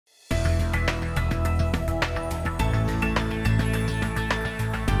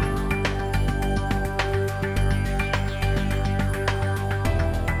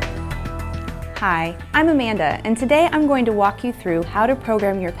Hi, I'm Amanda, and today I'm going to walk you through how to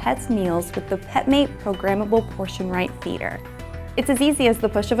program your pet's meals with the Petmate Programmable Portion Right feeder. It's as easy as the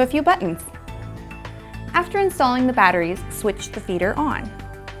push of a few buttons. After installing the batteries, switch the feeder on.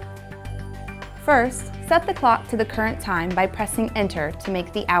 First, set the clock to the current time by pressing Enter to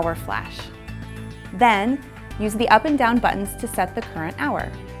make the hour flash. Then, use the up and down buttons to set the current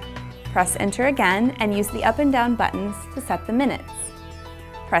hour. Press Enter again and use the up and down buttons to set the minutes.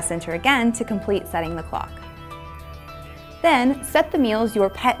 Press Enter again to complete setting the clock. Then, set the meals your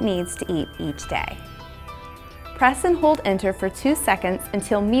pet needs to eat each day. Press and hold Enter for 2 seconds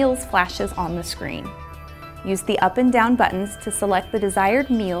until Meals flashes on the screen. Use the up and down buttons to select the desired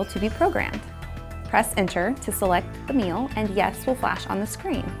meal to be programmed. Press Enter to select the meal and Yes will flash on the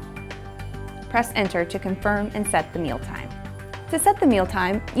screen. Press Enter to confirm and set the meal time. To set the meal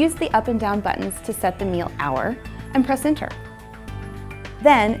time, use the up and down buttons to set the meal hour and press Enter.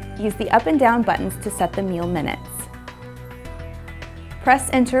 Then, use the up and down buttons to set the meal minutes.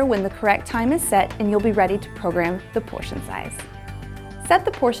 Press Enter when the correct time is set and you'll be ready to program the portion size. Set the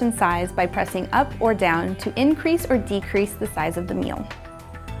portion size by pressing up or down to increase or decrease the size of the meal.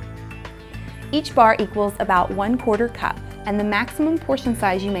 Each bar equals about 1/4 cup, and the maximum portion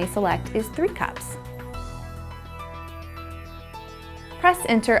size you may select is 3 cups. Press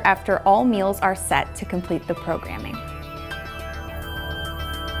Enter after all meals are set to complete the programming.